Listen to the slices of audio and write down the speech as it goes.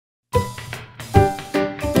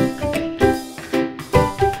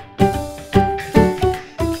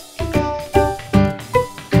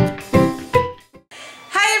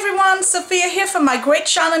from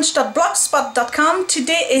mygreatchallenge.blogspot.com.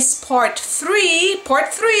 Today is part three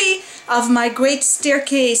of my great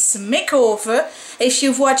staircase makeover. If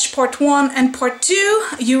you've watched part 1 and part 2,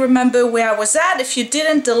 you remember where I was at. If you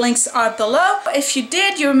didn't, the links are below. If you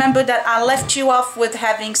did, you remember that I left you off with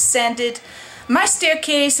having sanded my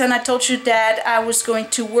staircase, and I told you that I was going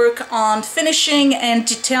to work on finishing and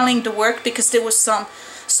detailing the work because there was some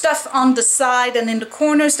stuff on the side and in the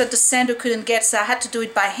corners that the sander couldn't get, so I had to do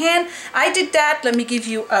it by hand. I did that. Let me give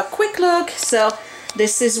you a quick look. So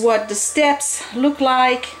this is what the steps look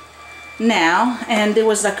like now, and there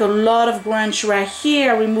was like a lot of grunge right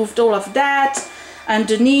here. I removed all of that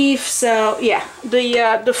underneath. So yeah,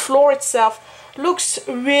 the floor itself looks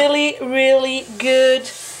really good.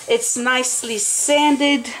 It's nicely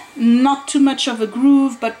sanded, not too much of a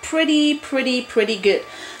groove, but pretty good.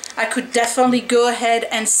 I could definitely go ahead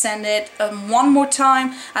and sand it one more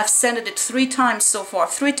time. I've sanded it 3 times so far.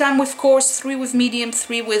 3 times with coarse, 3 with medium,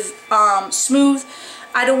 3 with smooth.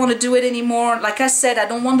 I don't want to do it anymore. Like I said, I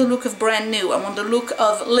don't want the look of brand new. I want the look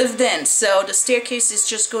of lived in. So the staircase is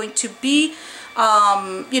just going to be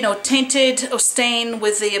you know, tainted or stained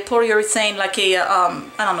with the polyurethane, like a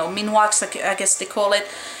I don't know, min wax, like I guess they call it,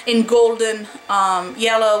 in golden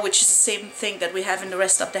yellow, which is the same thing that we have in the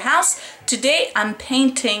rest of the house. Today I'm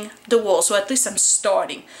painting the walls, or at least I'm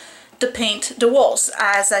starting to paint the walls.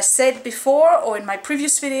 As I said before, or in my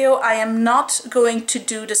previous video, I am not going to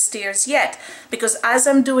do the stairs yet, because as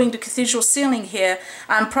I'm doing the cathedral ceiling here,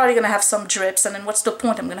 I'm probably gonna have some drips, and then what's the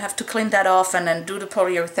point? I'm gonna have to clean that off and then do the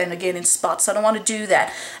polyurethane again in spots. I don't want to do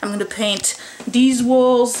that. I'm gonna paint these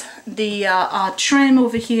walls, the trim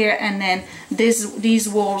over here, and then these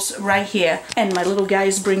walls right here. And my little guy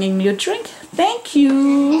is bringing me a drink. Thank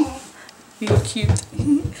you. You're cute.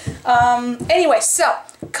 Anyway, so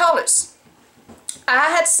colors. I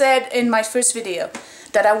had said in my first video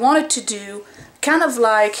that I wanted to do kind of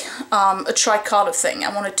like a tricolor thing. I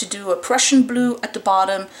wanted to do a Prussian blue at the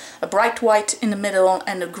bottom, a bright white in the middle,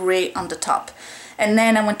 and a gray on the top. And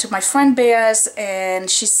then I went to my friend Beaz, and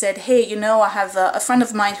she said, hey, you know, I have a friend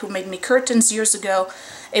of mine who made me curtains years ago.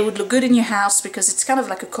 It would look good in your house because it's kind of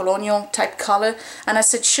like a colonial type color. And I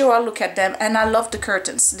said, sure, I'll look at them. And I love the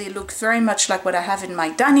curtains. They look very much like what I have in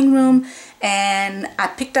my dining room. And I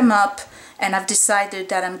picked them up, and I've decided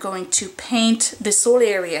that I'm going to paint this whole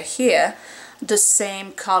area here the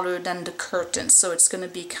same color than the curtains. So it's going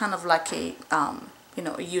to be kind of like a, you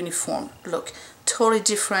know, a uniform look. Totally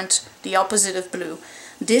different, the opposite of blue.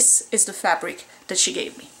 This is the fabric that she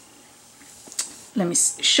gave me. Let me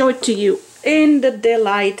show it to you in the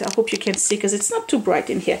daylight. I hope you can see because it's not too bright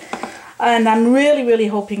in here. And I'm really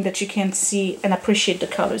hoping that you can see and appreciate the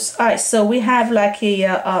colors. All right, so we have like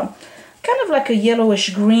a kind of like a yellowish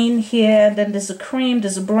green here. Then there's a cream,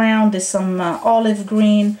 there's a brown, there's some olive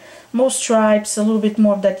green, more stripes, a little bit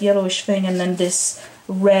more of that yellowish thing, and then this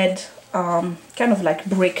red kind of like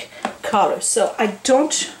brick color. So I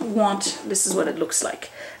don't want, this is what it looks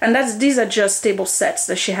like, and these are just table sets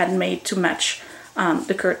that she had made to match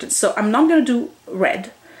the curtains. So I'm not going to do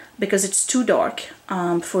red because it's too dark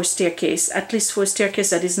for a staircase, at least for a staircase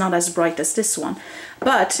that is not as bright as this one.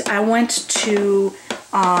 But I went to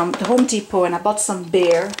the Home Depot and I bought some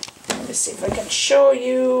Bear. Let me see if I can show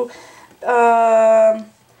you.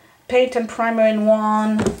 Paint and primer in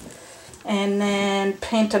one, and then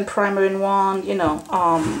paint and primer in one, you know,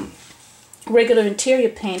 regular interior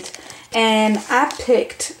paint. And I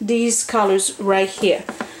picked these colors right here.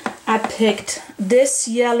 I picked this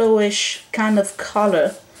yellowish kind of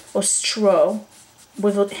color or straw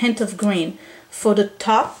with a hint of green for the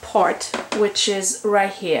top part, which is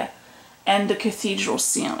right here, and the cathedral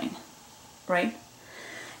ceiling, right?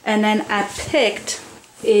 And then I picked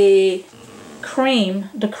a cream,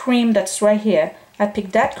 the cream that's right here. I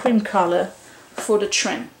picked that cream color for the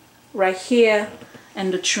trim right here,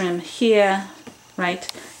 and the trim here, right,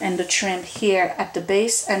 and the trim here at the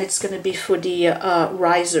base, and it's going to be for the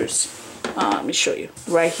risers. Let me show you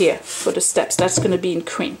right here for the steps. That's going to be in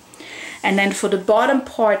cream. And then for the bottom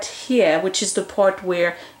part here, which is the part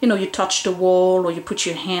where, you know, you touch the wall or you put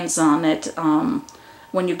your hands on it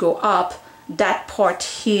when you go up, that part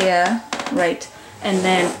here, right, and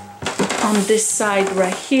then on this side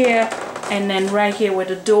right here, and then right here where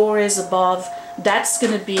the door is above, that's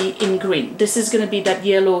going to be in green. This is going to be that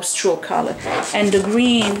yellow straw color, and the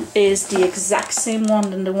green is the exact same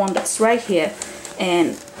one than the one that's right here,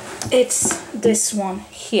 and it's this one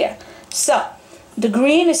here. So the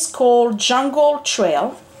green is called Jungle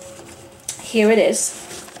Trail. Here it is.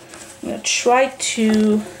 I'm going to try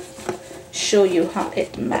to show you how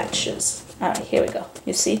it matches. All right, here we go.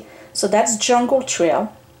 You see? So that's Jungle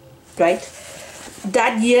Trail, right?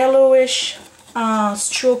 That yellowish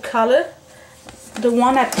stroke color. The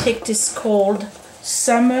one I picked is called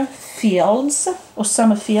Summer Fields or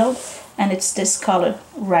Summerfield, and it's this color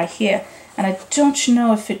right here. And I don't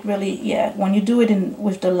know if it really, yeah, when you do it in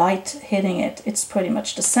with the light hitting it, it's pretty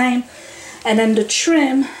much the same. And then the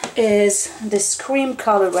trim is this cream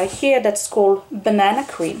color right here that's called Banana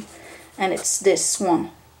Cream, and it's this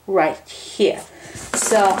one right here.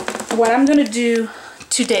 So what I'm gonna do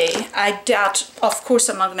today, I doubt, of course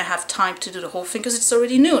I'm not gonna have time to do the whole thing because it's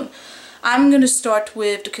already noon. I'm going to start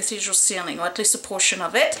with the cathedral ceiling, or at least a portion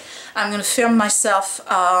of it. I'm going to film myself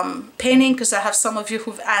painting because I have some of you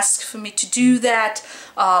who've asked for me to do that.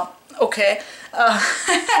 Okay,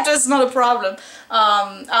 that's not a problem.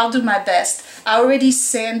 I'll do my best. I already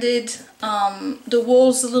sanded the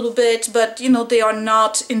walls a little bit, but you know, they are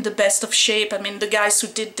not in the best of shape. I mean, the guys who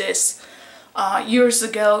did this years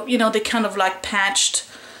ago, you know, they kind of like patched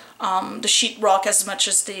the sheetrock as much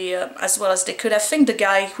as they as well as they could. I think the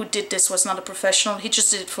guy who did this was not a professional. He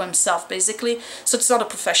just did it for himself basically, so it's not a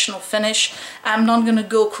professional finish. I'm not gonna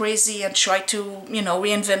go crazy and try to, you know,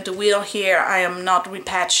 reinvent the wheel here. I am not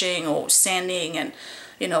repatching or sanding and,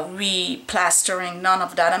 you know, re-plastering, none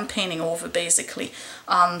of that. I'm painting over basically.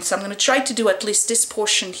 So I'm gonna try to do at least this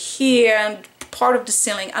portion here and part of the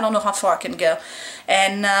ceiling. I don't know how far I can go,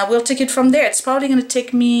 and we'll take it from there. It's probably gonna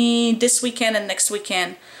take me this weekend and next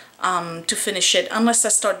weekend to finish it, unless I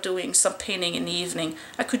start doing some painting in the evening.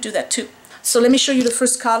 I could do that too. So let me show you the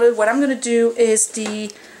first color. What I'm going to do is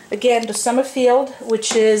again the Summerfield,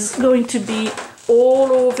 which is going to be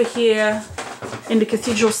all over here in the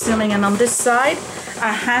cathedral ceiling, and on this side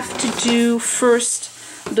I have to do first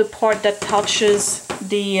the part that touches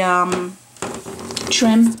the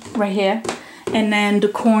trim right here, and then the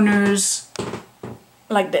corners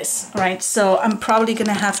like this, right? So I'm probably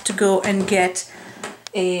gonna have to go and get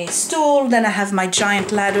a stool. Then I have my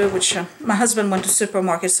giant ladder, which my husband went to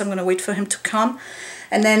supermarket, so I'm gonna wait for him to come.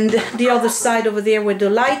 And then the other side over there where the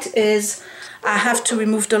light is, I have to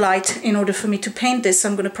remove the light in order for me to paint this.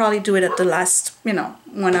 I'm gonna probably do it at the last, you know,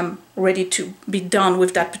 when I'm ready to be done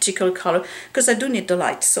with that particular color, because I do need the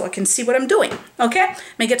light so I can see what I'm doing. Okay,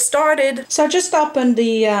 let me get started. So I just opened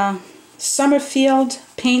the Summerfield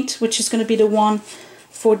paint, which is gonna be the one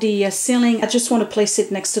for the ceiling. I just want to place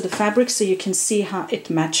it next to the fabric so you can see how it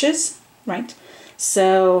matches, right?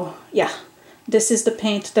 So yeah, this is the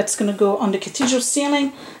paint that's going to go on the cathedral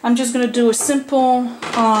ceiling. I'm just going to do a simple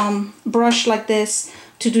brush like this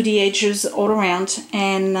to do the edges all around,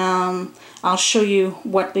 and I'll show you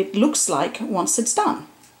what it looks like once it's done.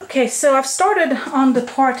 Okay, so I've started on the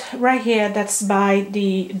part right here that's by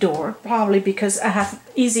the door, probably because I have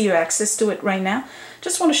easier access to it right now.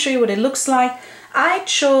 Just want to show you what it looks like. I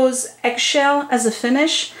chose eggshell as a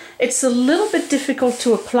finish. It's a little bit difficult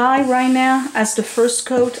to apply right now as the first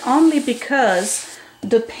coat, only because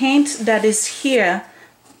the paint that is here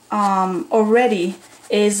already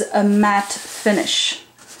is a matte finish.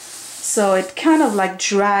 So it kind of like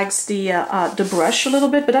drags the brush a little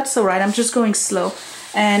bit, but that's all right. I'm just going slow.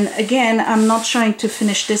 And again, I'm not trying to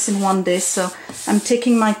finish this in one day, so I'm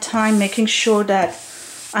taking my time, making sure that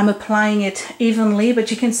I'm applying it evenly, but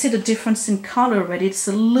you can see the difference in color already. It's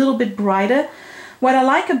a little bit brighter. What I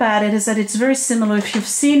like about it is that it's very similar. If you've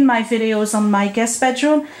seen my videos on my guest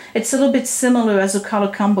bedroom, it's a little bit similar as a color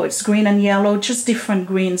combo. It's green and yellow, just different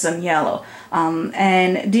greens and yellow.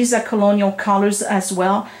 And these are colonial colors as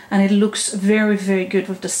well, and it looks very, very good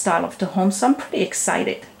with the style of the home, so I'm pretty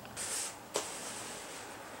excited.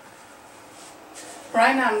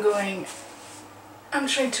 Right now I'm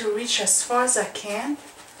trying to reach as far as I can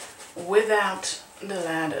without the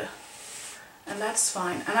ladder, and that's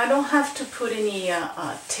fine. And I don't have to put any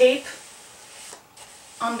tape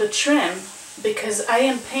on the trim because I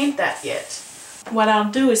didn't paint that yet. What I'll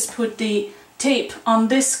do is put the tape on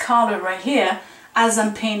this collar right here as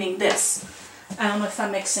I'm painting this. I don't know if that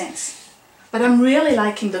makes sense, but I'm really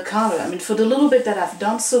liking the color. I mean, for the little bit that I've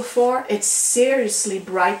done so far, it's seriously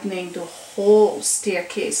brightening the whole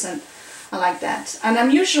staircase, and I like that. And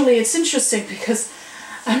it's interesting because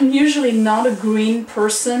I'm usually not a green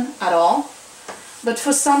person at all, but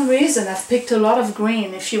for some reason I've picked a lot of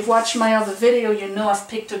green. If you've watched my other video, you know I've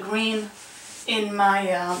picked a green in my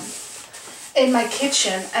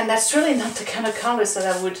kitchen, and that's really not the kind of colors that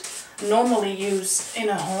I would normally use in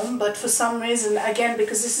a home, but for some reason, again,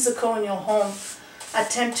 because this is a colonial home, I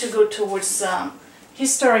tend to go towards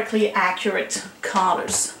historically accurate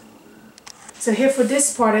colors. So here for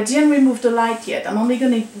this part, I didn't remove the light yet. I'm only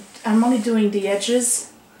doing the edges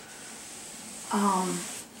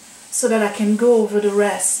so that I can go over the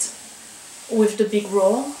rest with the big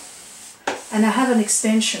roll. And I have an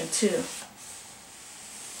extension too.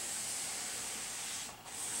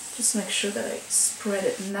 Just make sure that I spread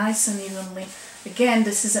it nice and evenly. Again,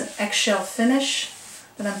 this is an eggshell finish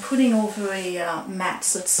that I'm putting over a mat,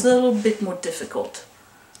 so it's a little bit more difficult.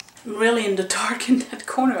 I'm really in the dark in that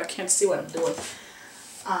corner, I can't see what I'm doing.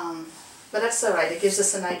 But that's alright, it gives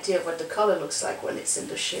us an idea of what the color looks like when it's in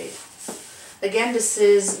the shade. Again, this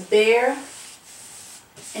is Bare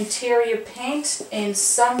Interior Paint in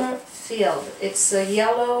Summerfield. It's a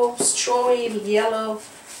yellow, strawy yellow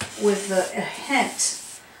with a hint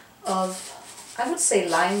of, I would say,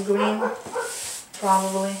 lime green,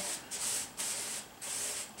 probably.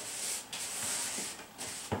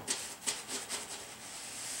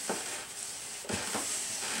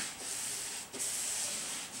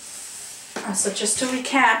 So just to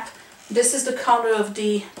recap, this is the color of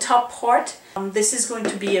the top part. This is going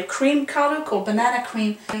to be a cream color called Banana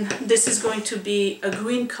Cream, and this is going to be a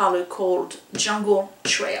green color called Jungle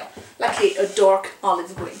Trail, like a dark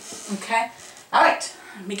olive green. Okay? Alright,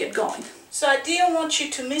 let me get going. So I didn't want you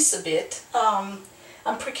to miss a bit.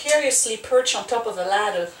 I'm precariously perched on top of a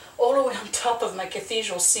ladder, all the way on top of my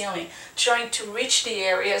cathedral ceiling, trying to reach the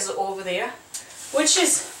areas over there, which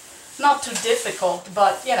is not too difficult,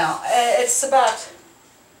 but you know, it's about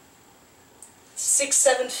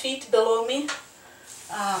 6-7 feet below me.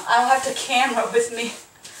 I don't have the camera with me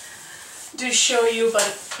to show you,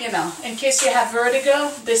 but you know, in case you have vertigo,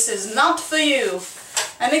 this is not for you.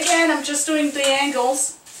 And again, I'm just doing the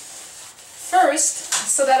angles first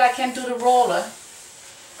so that I can do the roller.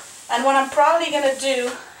 And what I'm probably going to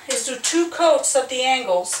do is do 2 coats of the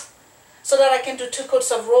angles so that I can do 2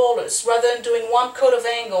 coats of rollers rather than doing 1 coat of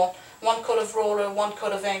angle, 1 coat of roller, 1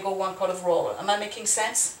 coat of angle, 1 coat of roller. Am I making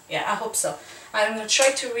sense? Yeah, I hope so. I'm going to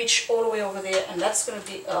try to reach all the way over there, and that's going to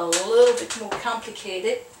be a little bit more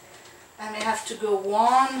complicated. I may have to go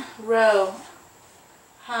 1 row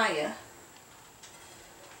higher.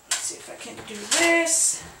 Let's see if I can do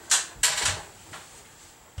this.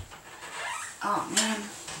 Oh man.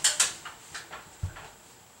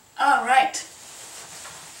 Alright.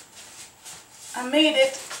 I made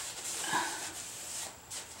it.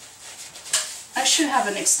 I should have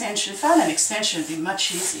an extension. If I had an extension, it would be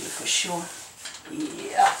much easier for sure.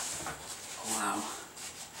 Yeah. Wow.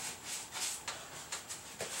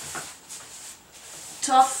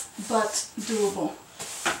 Tough but doable.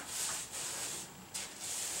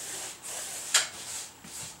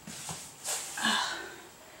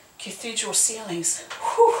 Cathedral ceilings.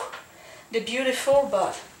 Whew. They're beautiful,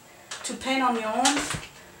 but to paint on your own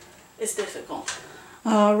is difficult.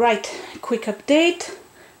 Alright, quick update.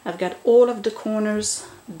 I've got all of the corners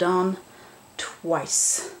done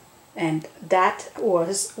twice, and that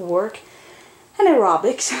was work and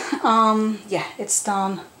aerobics. Yeah, it's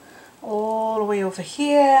done all the way over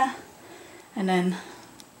here and then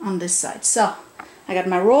on this side. So I got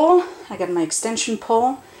my roll, I got my extension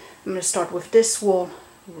pole. I'm going to start with this wall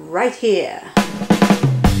right here.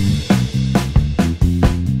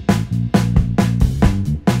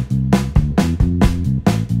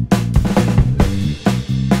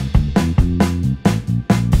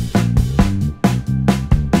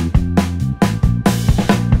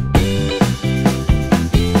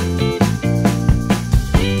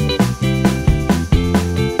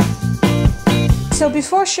 So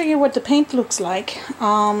before I show you what the paint looks like,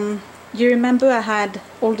 you remember I had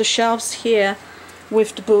all the shelves here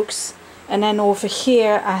with the books, and then over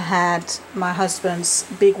here I had my husband's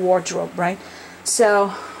big wardrobe, right? So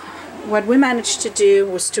what we managed to do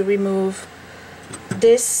was to remove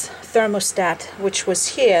this thermostat, which was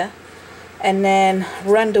here, and then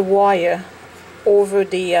run the wire over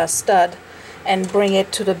the stud and bring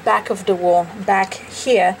it to the back of the wall, back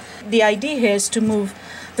here. The idea here is to move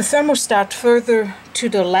the thermostat further to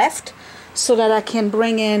the left so that I can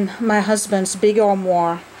bring in my husband's big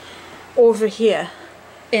armoire over here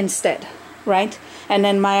instead, right? And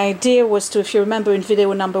then my idea was to, if you remember in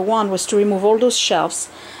video number 1, was to remove all those shelves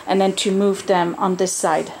and then to move them on this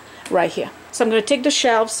side right here. So I'm going to take the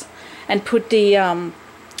shelves and put the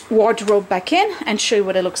wardrobe back in and show you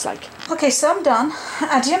what it looks like. Okay, so I'm done.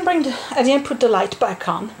 I didn't put the light back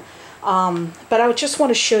on, but I just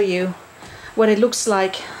want to show you what it looks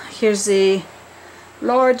like. Here's a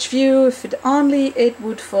large view. If it only it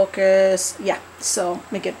would focus. Yeah, so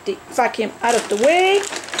let me get the vacuum out of the way.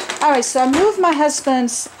 Alright, so I moved my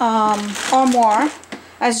husband's armoire.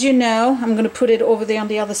 As you know, I'm going to put it over there on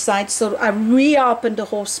the other side, so I reopened the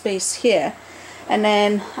whole space here, and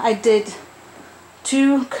then I did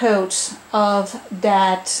 2 coats of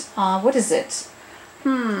that what is it,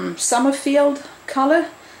 Summerfield color.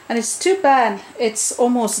 And it's too bad it's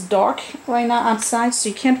almost dark right now outside, so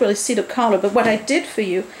you can't really see the color. But what I did for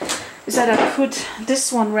you is that I put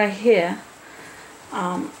this one right here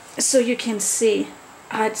so you can see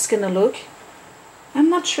how it's gonna look. I'm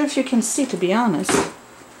not sure if you can see, to be honest.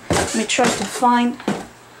 Let me try to find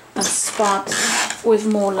a spot with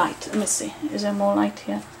more light. Let me see, is there more light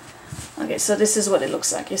here? Okay, so this is what it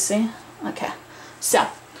looks like, you see? Okay, so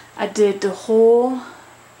I did the whole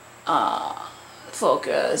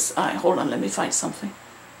focus. All right, hold on, let me find something.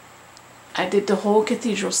 I did the whole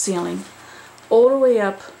cathedral ceiling all the way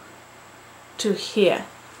up to here.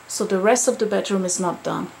 So the rest of the bedroom is not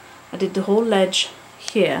done. I did the whole ledge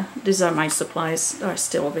here. These are my supplies that are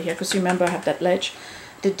still over here, because remember I have that ledge.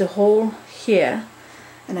 Did the whole here,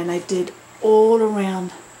 and then I did all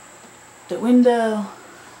around the window,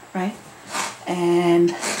 right?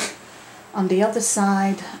 And on the other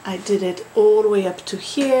side I did it all the way up to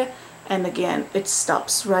here, and again it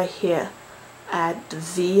stops right here at the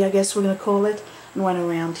V, I guess we're gonna call it, and went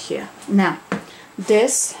around here. Now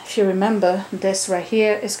this, if you remember, this right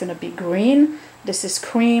here is gonna be green. This is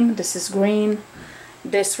cream, this is green,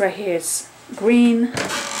 this right here is green,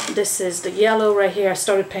 this is the yellow right here. I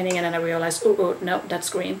started painting and then I realized, oh no, that's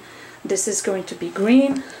green. This is going to be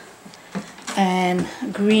green, and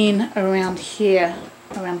green around here,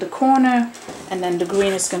 around the corner, and then the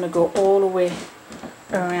green is going to go all the way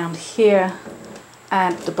around here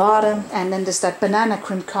at the bottom, and then there's that banana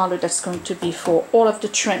cream color that's going to be for all of the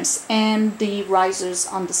trims and the risers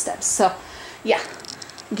on the steps. So yeah,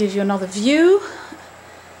 give you another view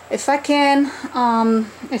if I can.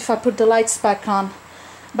 If I put the lights back on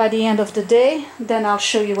by the end of the day, then I'll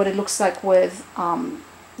show you what it looks like with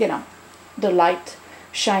you know, the light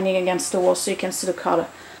shining against the wall so you can see the color.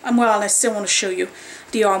 And well, I still want to show you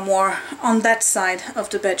the armoire on that side of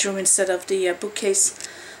the bedroom instead of the bookcase,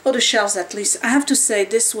 or the shelves at least. I have to say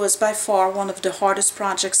this was by far one of the hardest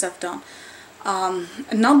projects I've done.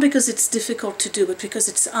 Not because it's difficult to do, but because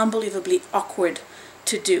it's unbelievably awkward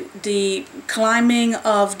to do. The climbing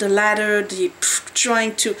of the ladder, the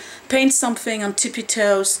trying to paint something on tippy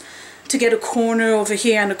toes to get a corner over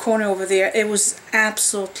here and a corner over there, it was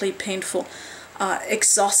absolutely painful.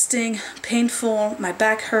 Exhausting, painful, my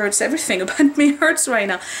back hurts, everything about me hurts right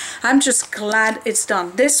now. I'm just glad it's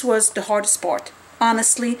done. This was the hardest part.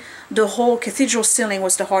 Honestly, the whole cathedral ceiling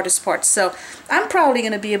was the hardest part. So I'm probably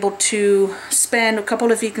going to be able to spend a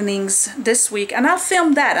couple of evenings this week, and I'll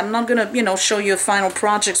film that. I'm not going to, you know, show you final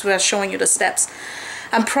projects without showing you the steps.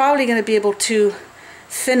 I'm probably going to be able to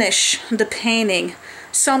finish the painting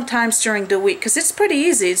sometimes during the week, because it's pretty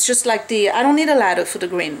easy. It's just like I don't need a ladder for the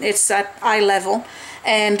green. It's at eye level,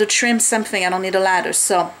 and the trim, something, I don't need a ladder.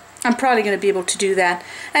 So I'm probably going to be able to do that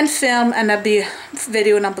and film, and that'll be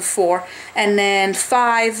video number 4. And then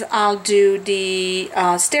 5, I'll do the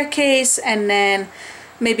staircase, and then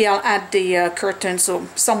maybe I'll add the curtains, or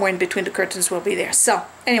somewhere in between the curtains will be there. So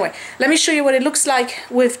anyway, let me show you what it looks like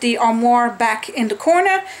with the armoire back in the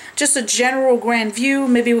corner. Just a general grand view,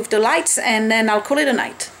 maybe with the lights, and then I'll call it a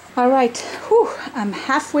night. All right, whew, I'm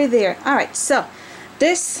halfway there. All right, so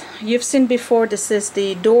this you've seen before. This is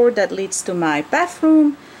the door that leads to my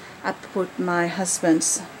bathroom. I put my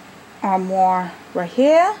husband's armoire right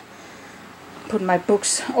here. Put my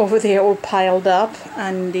books over there all piled up,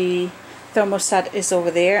 and the thermostat is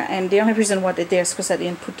over there. And the only reason why they're there is because I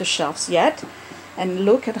didn't put the shelves yet. And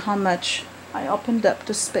look at how much I opened up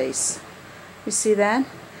the space. You see that?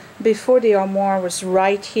 Before, the armoire was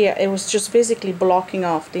right here. It was just basically blocking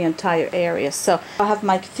off the entire area. So I have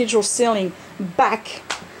my cathedral ceiling back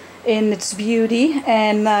in its beauty,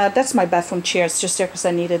 and that's my bathroom chair. It's just there because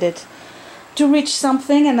I needed it to reach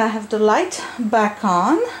something. And I have the light back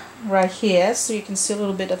on right here, so you can see a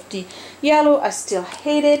little bit of the yellow. I still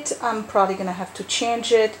hate it. I'm probably gonna have to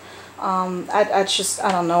change it. I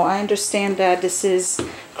don't know. I understand that this is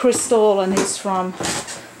crystal and it's from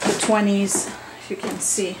the 20s. If you can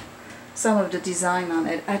see some of the design on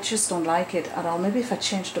it, I just don't like it at all. Maybe if I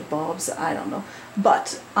change the bulbs, I don't know.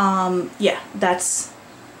 But yeah, that's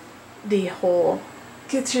the whole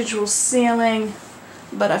cathedral ceiling,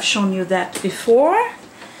 but I've shown you that before.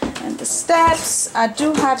 And the steps, I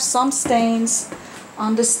do have some stains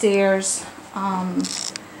on the stairs.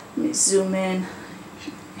 Let me zoom in.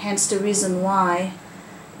 Hence the reason why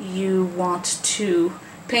you want to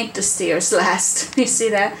paint the stairs last. You see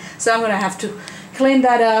that? So I'm gonna have to clean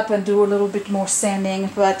that up and do a little bit more sanding.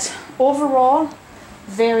 But overall,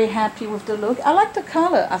 very happy with the look. I like the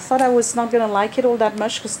color. I thought I was not gonna like it all that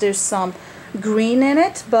much because there's some green in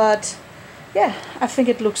it, but yeah, I think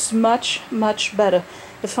it looks much better.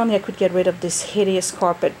 If only I could get rid of this hideous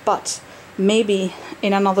carpet, but maybe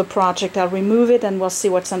in another project I'll remove it and we'll see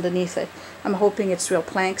what's underneath it. I'm hoping it's real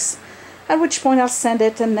planks, at which point I'll sand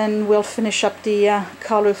it and then we'll finish up the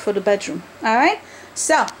color for the bedroom. Alright,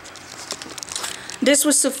 so This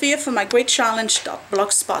was Sophia from my great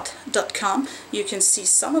challenge.blogspot.com. You can see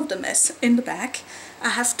some of the mess in the back. I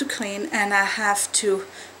have to clean and I have to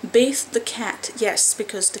bathe the cat. Yes,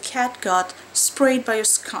 because the cat got sprayed by a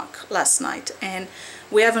skunk last night and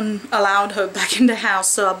we haven't allowed her back in the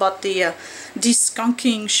house, so I bought the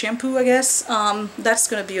de-skunking shampoo, I guess. That's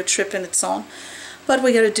gonna be a trip in its own. But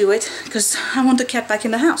we gotta do it because I want the cat back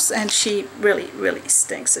in the house and she really, really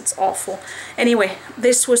stinks. It's awful. Anyway,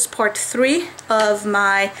 this was part 3 of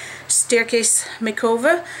my staircase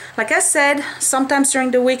makeover. Like I said, sometimes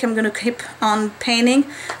during the week I'm gonna keep on painting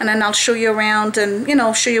and then I'll show you around and, you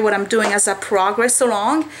know, show you what I'm doing as I progress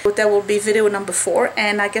along. That will be video number 4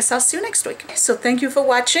 and I guess I'll see you next week. So thank you for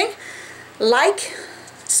watching. Like,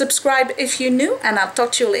 subscribe if you're new, and I'll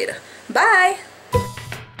talk to you later. Bye!